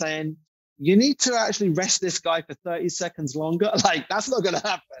over and saying, you need to actually rest this guy for 30 seconds longer? Like, that's not going to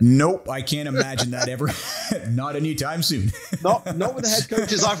happen. Nope, I can't imagine that ever. Not anytime soon. Not with the head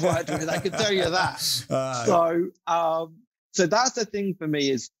coaches I've worked with, I can tell you that. So that's the thing for me,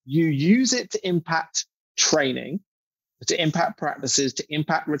 is you use it to impact training, to impact practices, to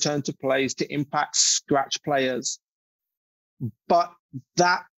impact return to plays, to impact scratch players. But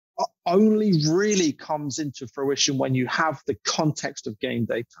that only really comes into fruition when you have the context of game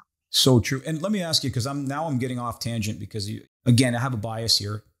data. So true. And let me ask you, because I'm getting off tangent, because again, I have a bias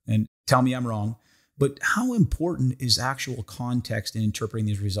here, and tell me I'm wrong, but how important is actual context in interpreting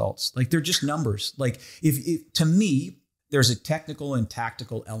these results? Like, they're just numbers. Like, if to me, there's a technical and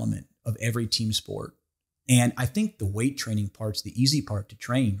tactical element of every team sport. And I think the weight training part's the easy part to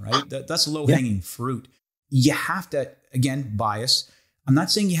train, right? That's low-hanging fruit. You have to, again, bias. I'm not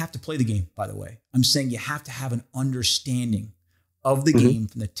saying you have to play the game, by the way. I'm saying you have to have an understanding of the game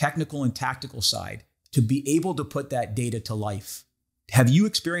from the technical and tactical side. to be able to put that data to life. Have you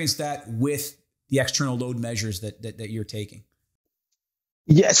experienced that with the external load measures that you're taking?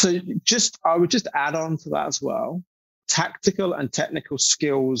 Yeah, so I would just add on to that as well. Tactical and technical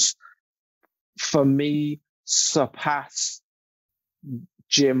skills for me surpass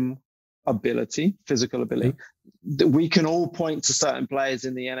gym ability, physical ability. Yeah. We can all point to certain players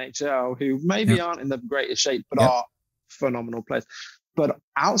in the NHL who maybe aren't in the greatest shape, but are phenomenal players. But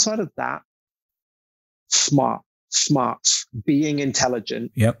outside of that, smart, being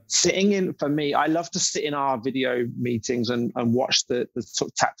intelligent, sitting in, for me, I love to sit in our video meetings and watch the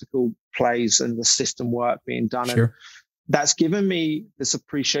sort of tactical plays and the system work being done. Sure. And that's given me this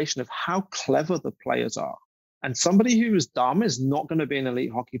appreciation of how clever the players are. And somebody who is dumb is not going to be an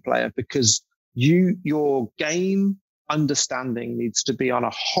elite hockey player, because your game understanding needs to be on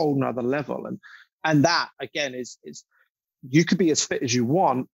a whole nother level. And that, again, is you could be as fit as you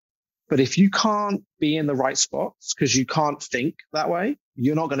want, but if you can't be in the right spots because you can't think that way,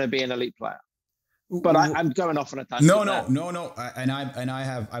 you're not going to be an elite player. But I'm going off on a tangent. No.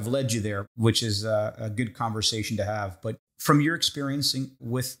 I've led you there, which is a good conversation to have. But from your experiencing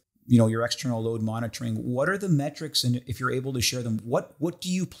with your external load monitoring, what are the metrics, and if you're able to share them, what do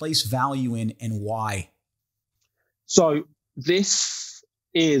you place value in and why? So this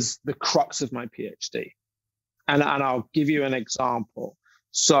is the crux of my PhD, and I'll give you an example.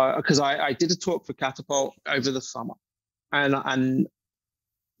 So because I did a talk for Catapult over the summer, and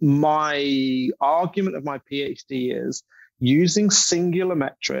my argument of my PhD is using singular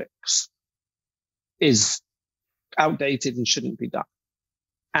metrics is outdated and shouldn't be done.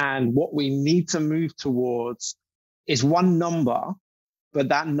 And what we need to move towards is one number, but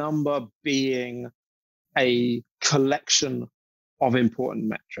that number being a collection of important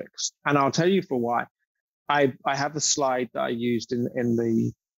metrics. And I'll tell you for why. I have a slide that I used in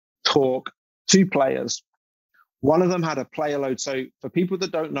the talk, 2 players. One of them had a player load. So for people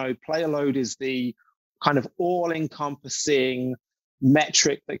that don't know, player load is the kind of all-encompassing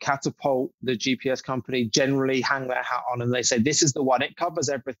metric that Catapult, the GPS company, generally hang their hat on. And they say, this is the one. It covers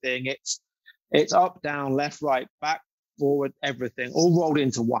everything. It's up, down, left, right, back, forward, everything, all rolled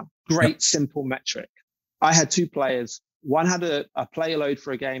into one. Great, simple metric. I had 2 players. One had a player load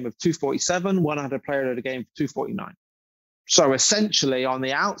for a game of 247. One had a player load a game of 249. So essentially, on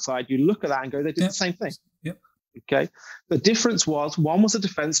the outside, you look at that and go, they did the same thing. Yep. Okay. The difference was one was a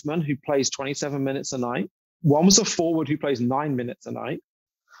defenseman who plays 27 minutes a night. One was a forward who plays 9 minutes a night.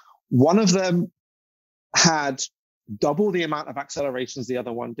 One of them had double the amount of accelerations the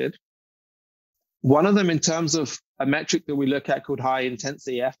other one did. One of them, in terms of a metric that we look at called high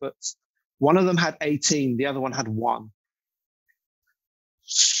intensity efforts, one of them had 18, the other one had 1.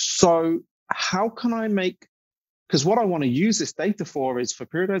 So how can I make, because what I want to use this data for is for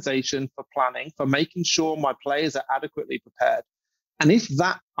periodization, for planning, for making sure my players are adequately prepared. And if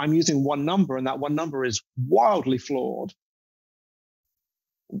that I'm using one number and that one number is wildly flawed,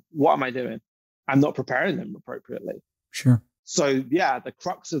 what am I doing? I'm not preparing them appropriately. Sure. So the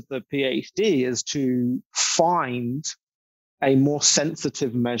crux of the PhD is to find a more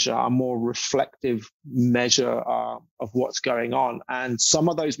sensitive measure, a more reflective measure of what's going on. And some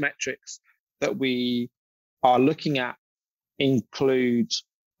of those metrics that we are looking at include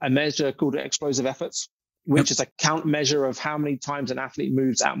a measure called explosive efforts, which is a count measure of how many times an athlete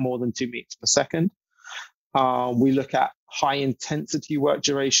moves at more than 2 meters per second. We look at high intensity work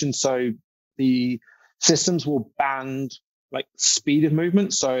duration. So the systems will band like speed of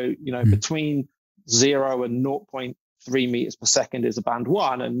movement. So, between 0 and 0.3 meters per second is a band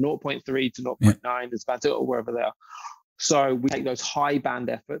 1, and 0.3 to 0.9 is band 2, or wherever they are. So we take those high band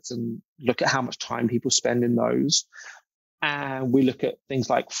efforts and look at how much time people spend in those. And we look at things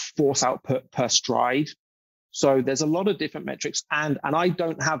like force output per stride. So there's a lot of different metrics. And I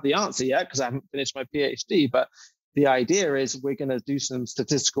don't have the answer yet because I haven't finished my PhD, but the idea is we're going to do some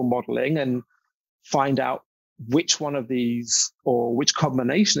statistical modeling and find out which one of these or which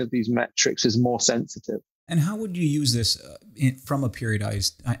combination of these metrics is more sensitive. And how would you use this from a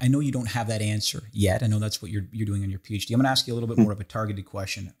periodized? I know you don't have that answer yet. I know that's what you're doing on your PhD. I'm going to ask you a little bit more of a targeted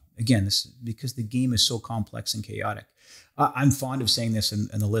question. Again, this because the game is so complex and chaotic. I'm fond of saying this, and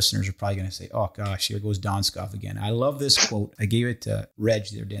the listeners are probably going to say, oh gosh, here goes Donskov again. I love this quote. I gave it to Reg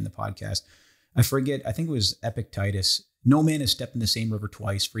the other day in the podcast. I forget, I think it was Epictetus. No man has stepped in the same river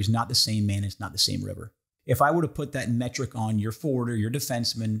twice, for he's not the same man, it's not the same river. If I were to put that metric on your forward or your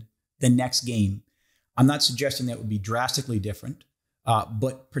defenseman the next game, I'm not suggesting that would be drastically different,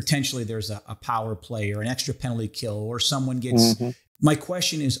 but potentially there's a power play or an extra penalty kill or someone gets... Mm-hmm. My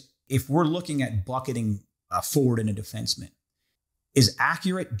question is, if we're looking at bucketing a forward and a defenseman, is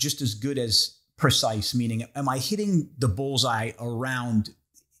accurate just as good as precise? Meaning, am I hitting the bullseye around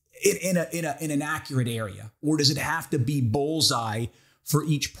in an accurate area, or does it have to be bullseye for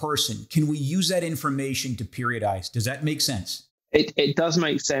each person? Can we use that information to periodize? Does that make sense? It does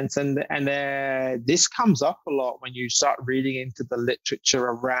make sense, and this comes up a lot when you start reading into the literature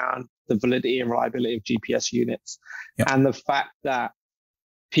around the validity and reliability of GPS units, and the fact that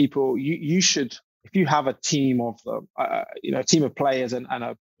people you should, if you have a team of them, a team of players and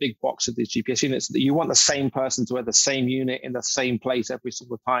a big box of these GPS units, that you want the same person to wear the same unit in the same place every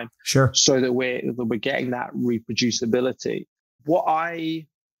single time, sure, so that we're getting that reproducibility. What I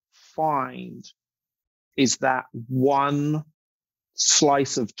find is that one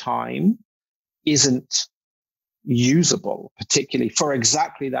slice of time isn't usable, particularly for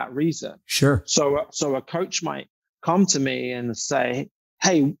exactly that reason. Sure. So a coach might come to me and say,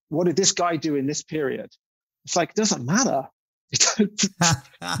 "Hey, what did this guy do in this period?" It's like, it doesn't matter.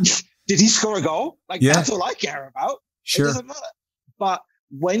 Did he score a goal? That's all I care about. Sure. It doesn't matter. But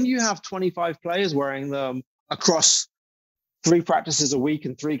when you have 25 players wearing them across 3 practices a week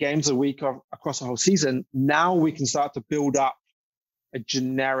and 3 games a week across a whole season, now we can start to build up a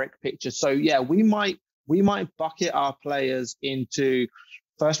generic picture. So yeah, we might bucket our players into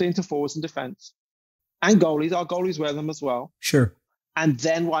forwards and defense, and goalies. Our goalies wear them as well. Sure. And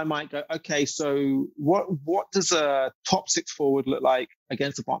then I might go, okay, so what does a top 6 forward look like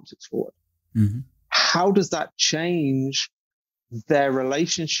against a bottom 6 forward? Mm-hmm. How does that change their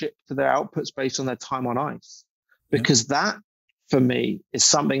relationship to their outputs based on their time on ice? Because that, for me, is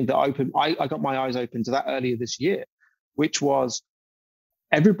something that I got my eyes open to that earlier this year, which was,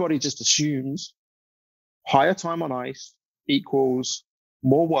 everybody just assumes higher time on ice equals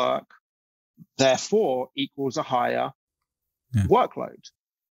more work, therefore equals a higher workload.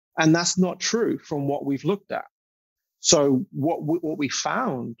 And that's not true from what we've looked at. So what we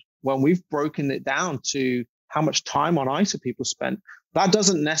found when we've broken it down to how much time on ice have people spent, that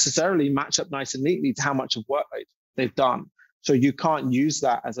doesn't necessarily match up nice and neatly to how much of workload they've done. So you can't use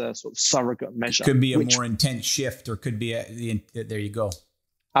that as a sort of surrogate measure. It could be a more intense shift, or could be there you go.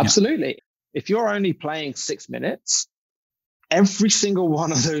 Absolutely. Yeah. If you're only playing 6 minutes, every single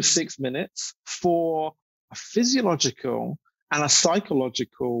one of those 6 minutes, for a physiological and a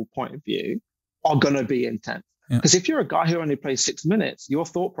psychological point of view, are going to be intense. Because if you're a guy who only plays 6 minutes, your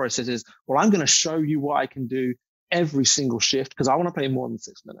thought process is, well, I'm going to show you what I can do every single shift because I want to play more than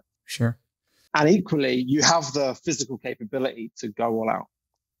 6 minutes. Sure. And equally, you have the physical capability to go all out.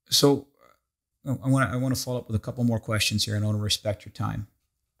 So I want to follow up with a couple more questions here, and I want to respect your time.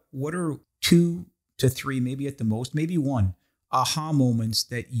 What are 2 to 3, maybe at the most, maybe 1, aha moments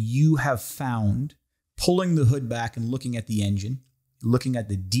that you have found pulling the hood back and looking at the engine, looking at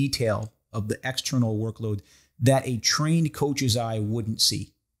the detail of the external workload that a trained coach's eye wouldn't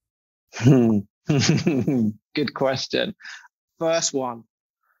see? Good question. First one,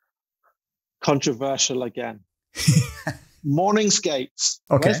 controversial again. Morning skates.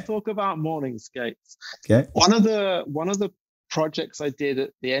 Okay. Let's talk about morning skates. Okay. One of the projects I did at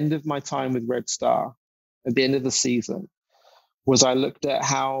the end of my time with Red Star, at the end of the season, was I looked at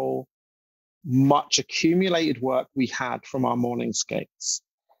how much accumulated work we had from our morning skates.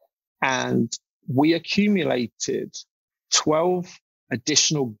 And we accumulated 12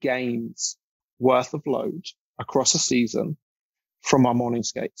 additional games worth of load across a season from our morning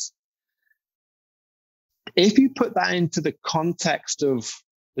skates. If you put that into the context of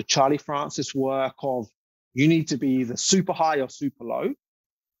the Charlie Francis work of you need to be either super high or super low,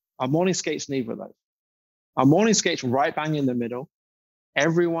 our morning skates neither of those. Our morning skates right bang in the middle.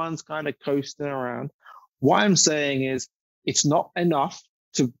 Everyone's kind of coasting around. What I'm saying is it's not enough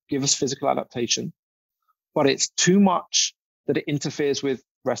to give us physical adaptation, but it's too much that it interferes with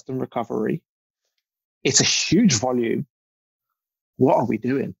rest and recovery. It's a huge volume. What are we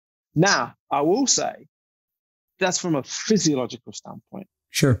doing? Now, I will say that's from a physiological standpoint.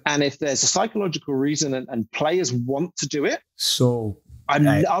 Sure. And if there's a psychological reason and players want to do it, so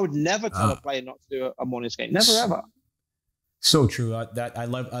I would never tell a player not to do a morning skate. Never, ever. So true. I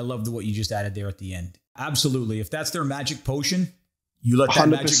love what you just added there at the end. Absolutely. If that's their magic potion, you let that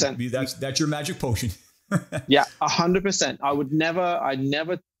 100%. Magic be. That's your magic potion. Yeah, 100%. I'd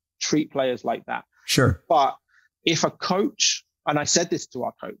never treat players like that. Sure. But if a coach, and I said this to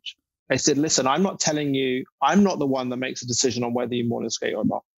our coach, I said, listen, I'm not telling you, I'm not the one that makes a decision on whether you morning skate or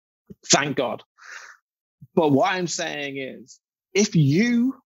not. Thank God. But what I'm saying is, if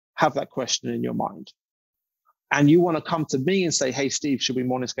you have that question in your mind and you want to come to me and say, hey, Steve, should we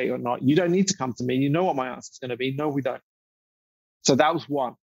morning skate or not? You don't need to come to me. You know what my answer is going to be. No, we don't. So that was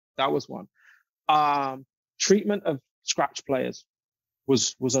one. Treatment of scratch players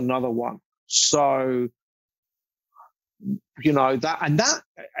was another one. So, that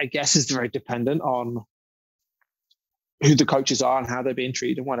I guess is very dependent on who the coaches are and how they're being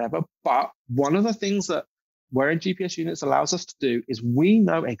treated and whatever. But one of the things that wearing GPS units allows us to do is we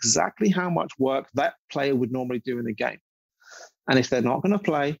know exactly how much work that player would normally do in the game. And if they're not going to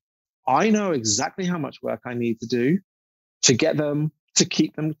play, I know exactly how much work I need to do to get them, to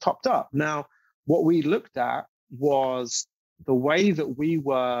keep them topped up. Now, what we looked at was the way that we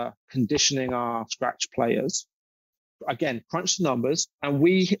were conditioning our scratch players. Again, crunch the numbers, and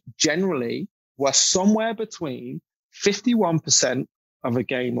we generally were somewhere between 51% of a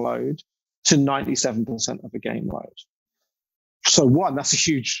game load to 97% of a game load. So one, that's a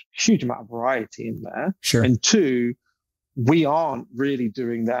huge amount of variety in there. Sure. And two, we aren't really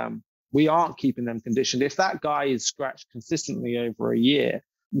doing them. We aren't keeping them conditioned. If that guy is scratched consistently over a year,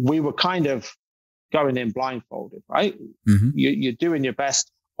 we were kind of going in blindfolded, right? Mm-hmm. You're doing your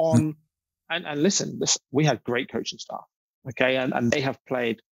best on, and listen, we had great coaching staff, okay? And they have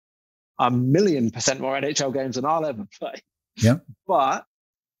played 1,000,000% more NHL games than I'll ever play. Yeah. But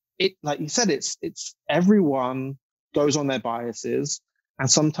it, like you said, it's everyone goes on their biases, and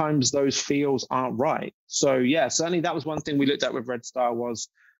sometimes those feels aren't right. So yeah, certainly that was one thing we looked at with Red Star was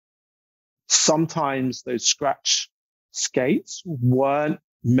sometimes those scratch skates weren't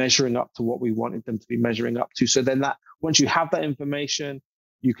measuring up to what we wanted them to be measuring up to. So then that once you have that information,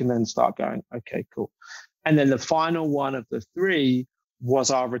 you can then start going, okay, cool. And then the final one of the three was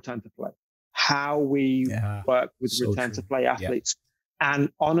our return to play, how we work with return to play athletes. Yeah. And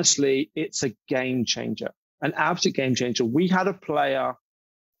honestly, it's a game changer, an absolute game changer. We had a player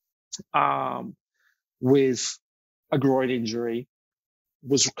with a groin injury,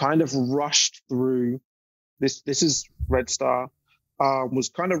 was kind of rushed through this. This is Red Star, was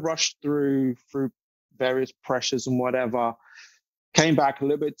kind of rushed through various pressures and whatever, came back a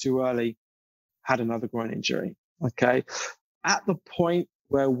little bit too early, had another groin injury. Okay. At the point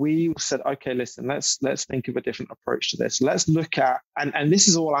where we said, okay, listen, let's think of a different approach to this. Let's look at, and this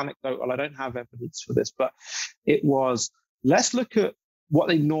is all anecdotal, I don't have evidence for this, but it was, let's look at what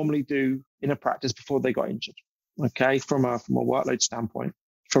they normally do in a practice before they got injured. Okay, from a workload standpoint,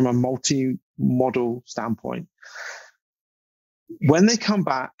 from a multi-model standpoint. When they come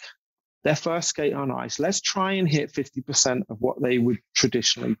back, their first skate on ice, let's try and hit 50% of what they would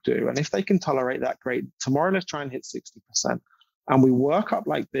traditionally do. And if they can tolerate that, great. Tomorrow, let's try and hit 60%. And we work up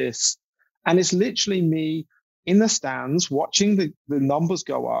like this. And it's literally me in the stands watching the numbers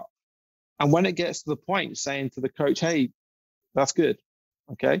go up. And when it gets to the point, saying to the coach, hey, that's good.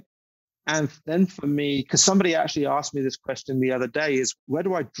 Okay. And then for me, because somebody actually asked me this question the other day, is where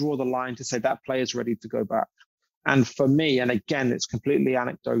do I draw the line to say that player's ready to go back? And for me, and again, it's completely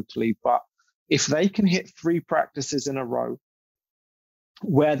anecdotally, but if they can hit 3 practices in a row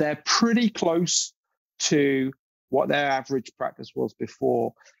where they're pretty close to what their average practice was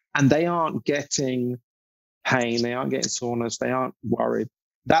before, and they aren't getting pain, they aren't getting soreness, they aren't worried,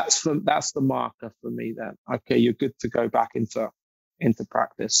 that's the marker for me then. Okay, you're good to go back into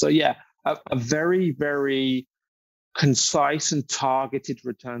practice. So yeah, a very, very concise and targeted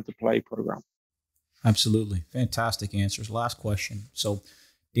return to play program. Absolutely. Fantastic answers. Last question. So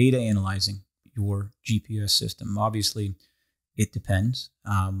data analyzing your GPS system, obviously it depends.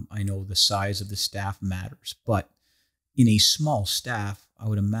 I know the size of the staff matters, but in a small staff, I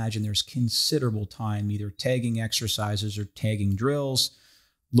would imagine there's considerable time either tagging exercises or tagging drills,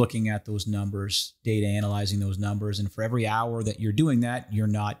 looking at those numbers, data analyzing those numbers. And for every hour that you're doing that, you're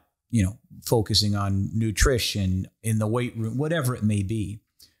not, focusing on nutrition in the weight room, whatever it may be.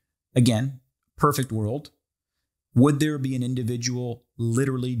 Again, perfect world. Would there be an individual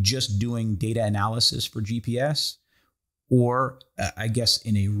literally just doing data analysis for GPS? Or I guess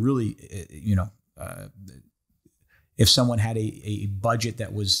in a really, if someone had a budget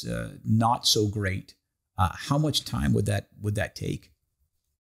that was not so great, how much time would that take?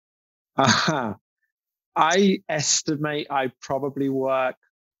 I estimate I probably work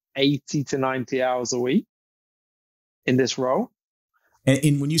 80 to 90 hours a week in this role.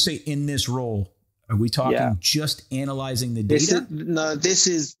 And when you say in this role, are we talking just analyzing the data? This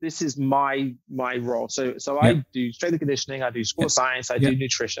is my role. So I do strength and conditioning, I do sports science, I do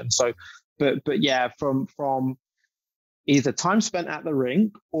nutrition. So, but yeah, from either time spent at the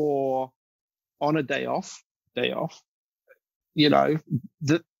rink or on a day off,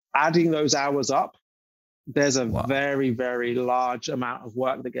 adding those hours up, there's a very, very large amount of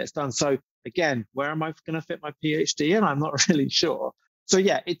work that gets done. So again, where am I going to fit my PhD in? I'm not really sure. So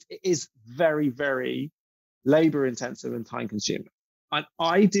yeah, it is very, very labor intensive and time consuming. An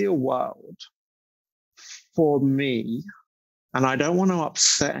ideal world for me and I don't want to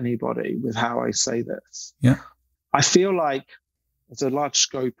upset anybody with how I say this. Yeah. I feel like there's a large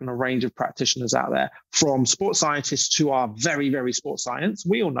scope and a range of practitioners out there, from sports scientists who are very, very sports science.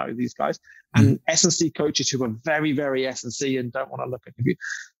 We all know these guys, and S&C coaches who are very, very S&C and don't want to look at you.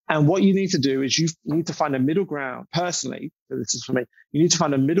 And what you need to do is you need to find a middle ground. Personally, this is for me, you need to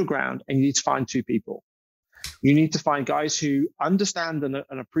find a middle ground, and you need to find two people. You need to find guys who understand and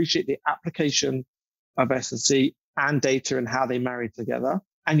appreciate the application of S&C and data and how they marry together.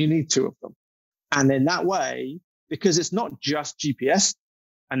 And you need two of them. And in that way, because it's not just GPS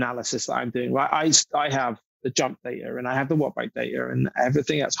analysis that I'm doing, right? I have the jump data, and I have the watt rate data, and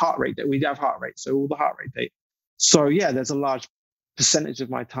everything that's heart rate data. We have heart rate, so all the heart rate data. So yeah, there's a large percentage of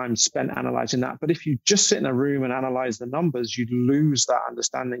my time spent analyzing that. But if you just sit in a room and analyze the numbers, you'd lose that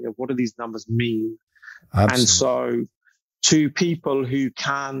understanding of what do these numbers mean. Absolutely. And so to people who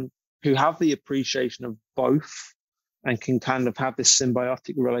have the appreciation of both and can kind of have this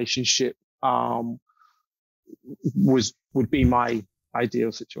symbiotic relationship, would be my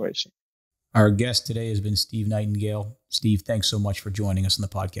ideal situation. Our guest today has been Steve Nightingale. Steve, thanks so much for joining us on the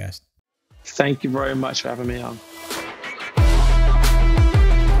podcast. Thank you very much for having me on.